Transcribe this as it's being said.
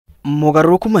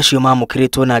Mogaruruku macio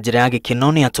mamukiritwo na njira ya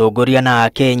gikeno ni atongoria na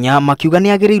akenya makiuga ni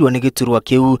agiriirwo ni giturwa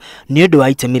kiu ni undu wa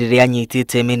itemi riria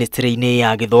anyitite ministry-ini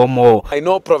ya githomo. I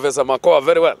know Professor Magoha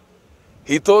very well.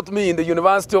 He taught me in the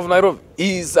University of Nairobi.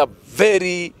 He is a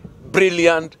very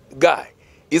brilliant guy.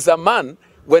 He's a man,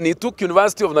 when he took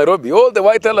University of Nairobi, all the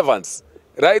white elephants,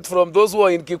 right from those who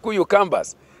are in Kikuyu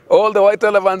campus, all the white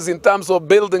elephants in terms of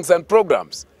buildings and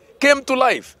programs, came to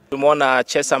life. Tumeona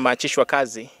Chesa maachishwa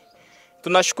kazi.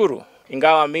 Tunashukuru,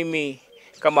 ingawa mimi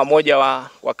kama moja wa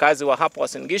wakazi wa hapo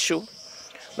Uasin Gishu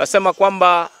nasema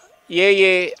kwamba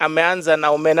yeye ameanza na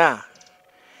omena.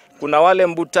 Kuna wale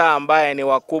mbuta ambaye ni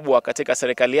wakubwa katika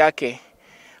serikali yake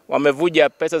wamevuja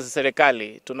pesa za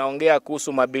serikali. Tunaongea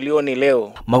kuhusu mabilioni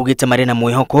leo. Maugite marina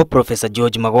mwihoko Prof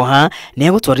George Magoha ni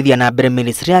agutwarithia na mbere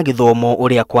ministry ya githomo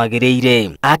uria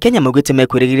kwagiriire. Akenya maugite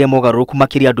mekwirigirie mogaruruku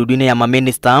makiria ndundu-ini ya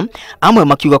maminista, amwe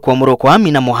makiuga kwamurwo kwa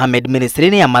Amina Mohamed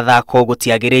ministry ya mathako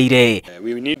gutiagiriire.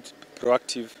 We need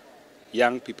proactive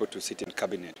young people to sit in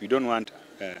cabinet. We don't want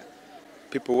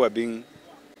people who are being,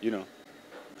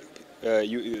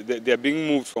 they are being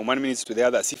moved from one ministry to the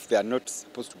other as if they are not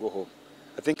supposed to go home.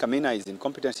 I think Amina is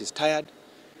incompetent, she's tired.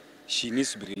 She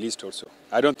needs to be released also.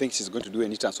 I don't think she's going to do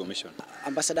any transformation.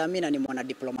 Ambassador Amina ni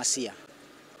mwanadiplomasia.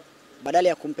 Badala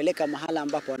ya kumpeleka mahala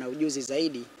ambapo ana ujuzi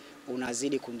zaidi,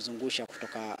 unazidi kumzungusha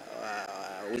kutoka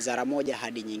wizara moja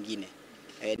hadi nyingine.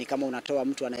 Ni kama unatoa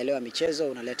mtu anaelewa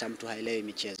michezo, unaleta mtu haelewi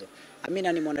michezo.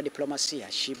 Amina ni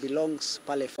mwanadiplomasia. She belongs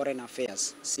pale foreign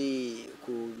affairs, si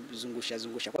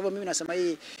kuzungusha. Kwa hivyo mimi nasema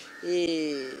hii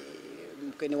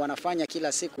ni wanafanya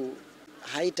kila siku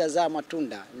haitazaa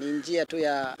matunda, ni njia tu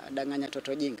ya danganya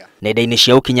toto jinga. Nenda-ini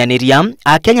cia ukinyaniria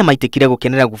akenya maitikire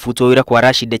gukenera gufutwo wira kwa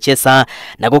Rashid Chesa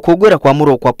na gukungwira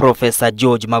kwamurwo kwa Professor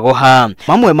George Magoha.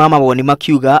 Mamwe ma Mawoni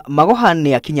makiuga Magoha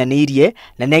ni akinyanirie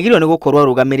na negirwo ni gukorwo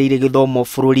arugamiriire githomo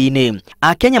bururi-ini.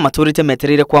 Akenya maturite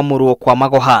metereire kwamurwo kwa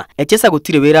Magoha. Chesa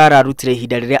gutire wira ararutire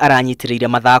ihinda riria aranyitiriire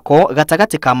mathako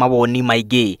gatagati ka Mawoni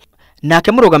maingi.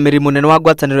 Nake murugamiri munene wa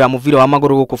ngwataniro ya muvira wa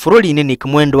maguru guku bururi-ini ni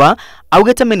Mwendwa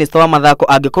augite minister wa mathako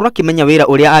angikorwo akimenya wira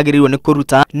uria agiriirwo ni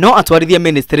kuruta no atwarithie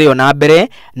ministry yo na mbere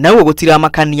na ugo gutira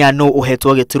makania no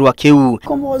uhetwo giturwa kiu.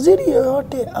 Kama waziri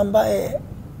yoyote ambaye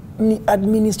ni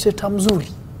administrator mzuri,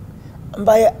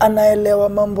 ambaye anaelewa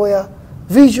mambo ya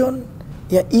vision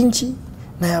ya inchi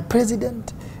na ya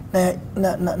president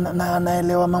na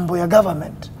anaelewa mambo ya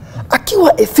government,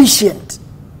 akiwa efficient,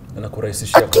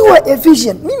 akiwa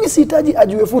efficient, mimi sihitaji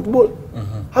ajue football.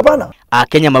 Hapana.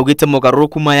 Akenya maugite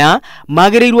mogaruruku maya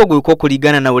maagiriirwo gwikwo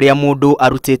kuringana na uria mundu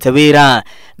arutite wira.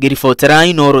 Ngiribotera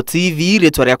Inooro TV,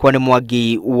 ritwa riakwa ni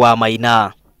Mwangi wa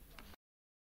Maina.